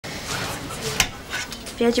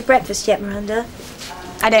you had your breakfast yet, Miranda?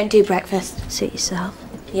 I don't do breakfast. Suit yourself.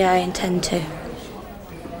 Yeah, I intend to.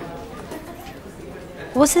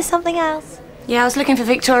 Was there something else? Yeah, I was looking for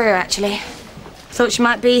Victoria, actually. Thought she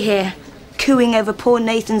might be here, cooing over poor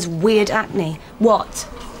Nathan's weird acne. What?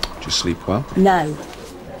 Did you sleep well? No.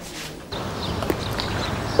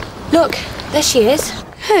 Look, there she is.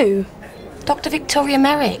 Who? Dr. Victoria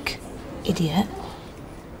Merrick. Idiot.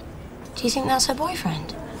 Do you think that's her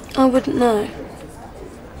boyfriend? I wouldn't know.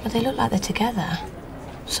 But they look like they're together.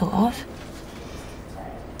 Sort of.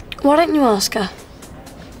 Why don't you ask her?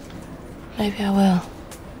 Maybe I will.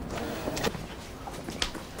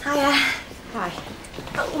 Hiya. Hi.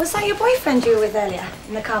 Was that your boyfriend you were with earlier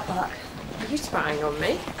in the car park? Are you spying on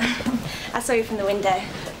me? I saw you from the window.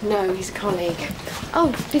 No, he's a colleague.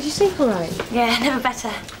 Oh, did you sleep all right? Yeah, never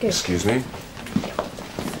better. Good. Excuse me?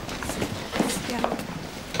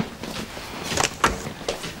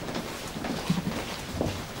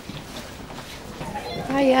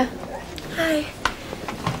 Hiya. Hi.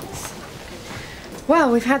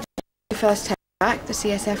 Well, we've had the first test back, the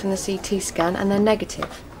CSF and the CT scan, and they're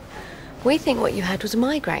negative. We think what you had was a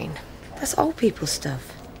migraine. That's old people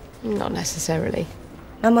stuff. Not necessarily.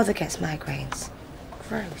 My mother gets migraines.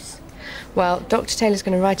 Gross. Well, Dr. Taylor's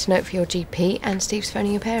going to write a note for your GP, and Steve's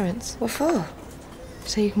phoning your parents. What for?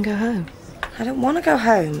 So you can go home. I don't want to go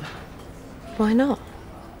home. Why not?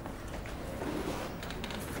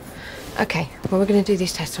 Okay, well, we're going to do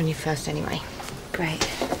these tests on you first anyway. Great.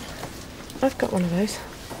 I've got one of those.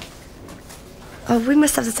 Oh, we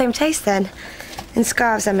must have the same taste then. In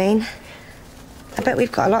scarves, I mean. I bet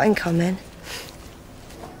we've got a lot in common.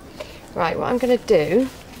 Right, what I'm going to do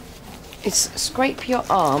is scrape your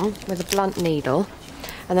arm with a blunt needle,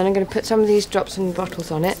 and then I'm going to put some of these drops and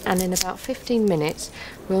bottles on it, and in about 15 minutes,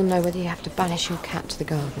 we'll know whether you have to banish your cat to the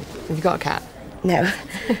garden. Have you got a cat? No.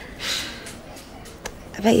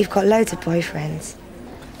 I bet you've got loads of boyfriends.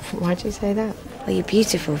 Why'd you say that? Well, you're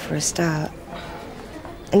beautiful for a start.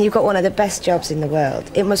 And you've got one of the best jobs in the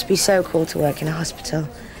world. It must be so cool to work in a hospital.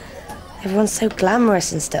 Everyone's so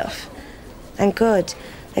glamorous and stuff. And good.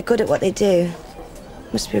 They're good at what they do.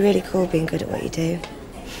 Must be really cool being good at what you do.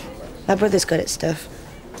 My brother's good at stuff.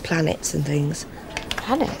 Planets and things.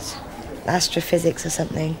 Planets? Astrophysics or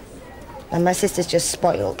something. And my sister's just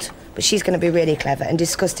spoiled. But she's going to be really clever and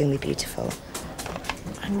disgustingly beautiful.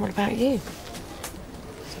 And what about you?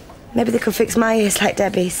 Maybe they could fix my ears like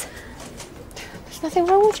Debbie's. There's nothing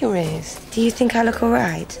wrong with your ears. Do you think I look all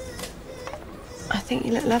right? I think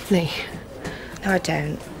you look lovely. No, I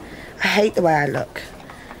don't. I hate the way I look.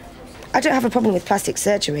 I don't have a problem with plastic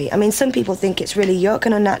surgery. I mean, some people think it's really yuck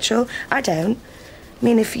and unnatural. I don't. I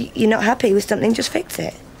mean, if you're not happy with something, just fix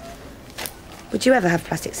it. Would you ever have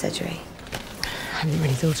plastic surgery? I haven't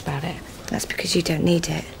really thought about it. That's because you don't need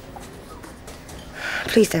it.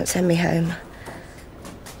 Please don't send me home.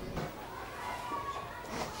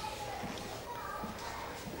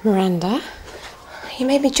 Miranda? You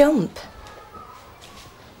made me jump.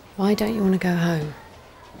 Why don't you want to go home?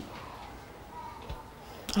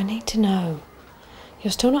 I need to know.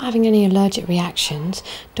 You're still not having any allergic reactions.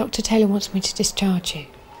 Dr. Taylor wants me to discharge you.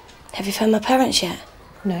 Have you phoned my parents yet?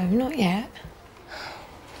 No, not yet.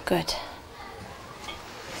 Good.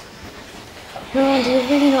 Miranda, you're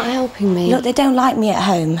really not helping me. Look, they don't like me at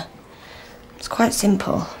home. It's quite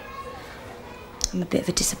simple. I'm a bit of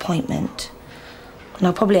a disappointment. And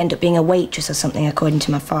I'll probably end up being a waitress or something, according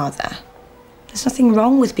to my father. There's nothing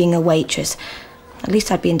wrong with being a waitress. At least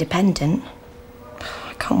I'd be independent.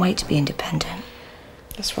 I can't wait to be independent.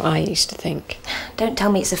 That's what I used to think. Don't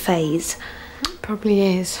tell me it's a phase. It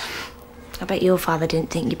probably is. I bet your father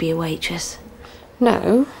didn't think you'd be a waitress.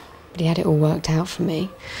 No, but he had it all worked out for me.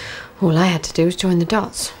 All I had to do was join the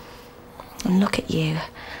dots. And look at you.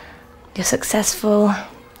 You're successful,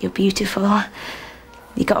 you're beautiful,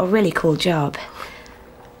 you got a really cool job.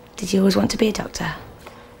 Did you always want to be a doctor?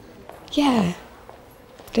 Yeah.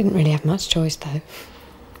 Didn't really have much choice, though.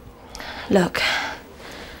 Look.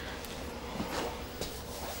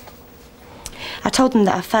 I told them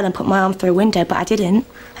that I fell and put my arm through a window, but I didn't.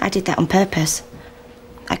 I did that on purpose.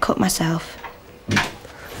 I cut myself.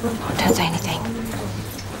 Oh, don't say anything.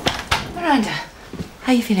 Miranda,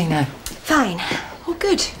 how are you feeling now? Fine. Oh,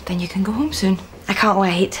 good. Then you can go home soon. I can't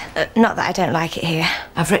wait. Not that I don't like it here.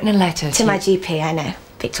 I've written a letter To my GP, I know.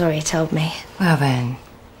 Victoria told me. Well then,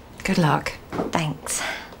 good luck. Thanks.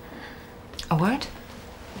 A word?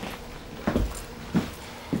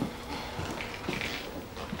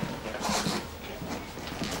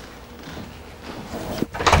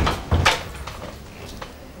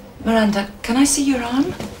 Miranda, can I see your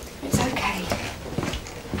arm? It's okay.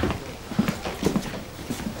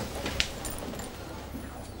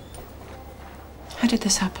 did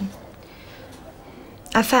this happen?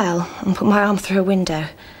 I fell and put my arm through a window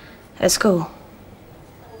at school.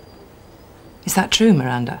 Is that true,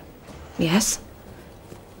 Miranda? Yes.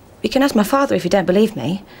 You can ask my father if you don't believe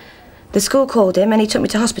me. The school called him and he took me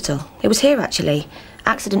to hospital. It was here, actually.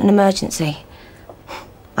 Accident and emergency.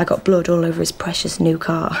 I got blood all over his precious new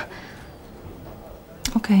car.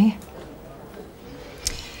 OK.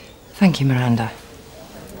 Thank you, Miranda.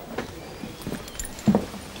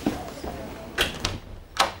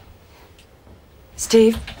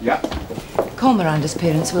 Steve? Yeah? Call Miranda's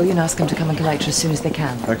parents, will you, and ask them to come and collect her as soon as they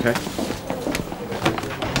can. OK.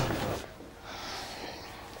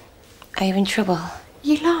 Are you in trouble?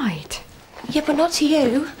 You lied. Yeah, but not to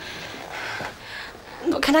you.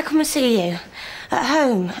 Look, can I come and see you? At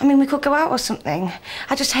home? I mean, we could go out or something.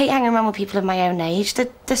 I just hate hanging around with people of my own age.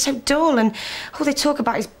 They're so dull, and all they talk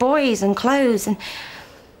about is boys and clothes, and...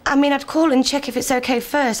 I mean, I'd call and check if it's OK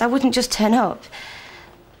first. I wouldn't just turn up.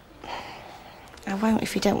 I won't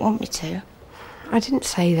if you don't want me to. I didn't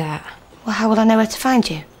say that. Well, how will I know where to find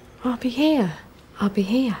you? I'll be here. I'll be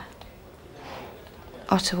here.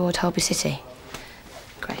 Or toward Holby City?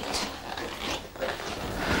 Great.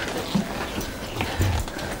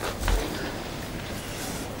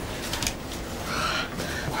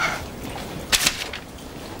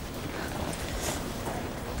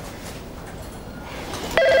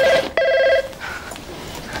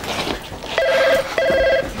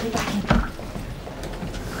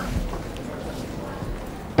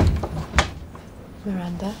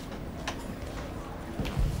 Miranda?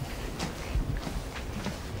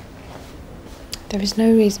 There is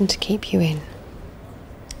no reason to keep you in.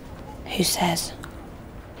 Who says?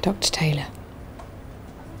 Dr. Taylor.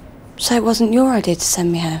 So it wasn't your idea to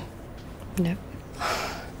send me home? No.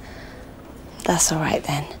 That's all right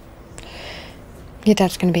then. Your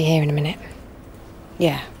dad's going to be here in a minute.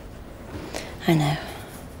 Yeah, I know.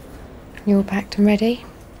 You all packed and ready?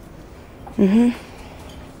 Mm-hmm.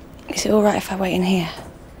 Is it all right if I wait in here?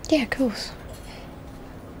 Yeah, of course.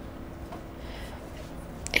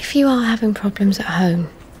 If you are having problems at home,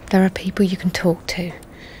 there are people you can talk to.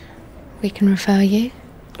 We can refer you.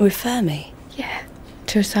 Refer me? Yeah,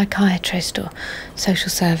 to a psychiatrist or social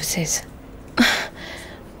services.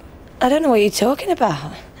 I don't know what you're talking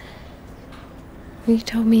about. You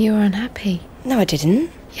told me you were unhappy. No, I didn't.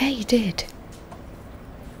 Yeah, you did.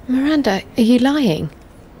 Miranda, are you lying?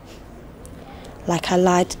 Like I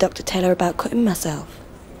lied to Dr. Taylor about cutting myself.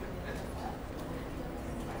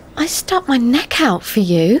 I stuck my neck out for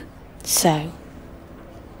you. So?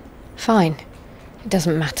 Fine. It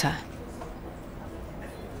doesn't matter.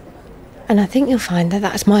 And I think you'll find that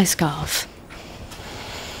that's my scarf.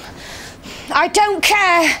 I don't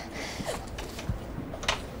care!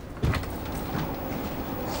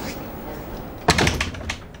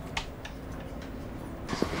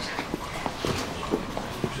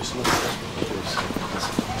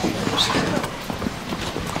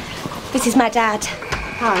 This is my dad.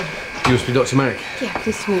 Hi. You must be Dr. Merrick. Yeah,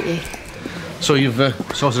 pleased to meet you. So you've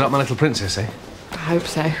sorted out my little princess, eh? I hope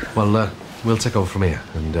so. Well, we'll take over from here,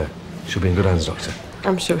 and she'll be in good hands, Doctor.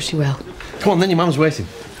 I'm sure she will. Come on, then, your mum's waiting.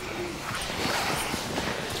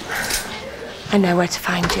 I know where to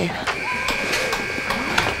find you.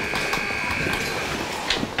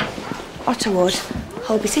 Otterward,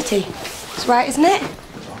 Holby City. It's right, isn't it?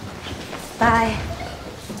 Bye.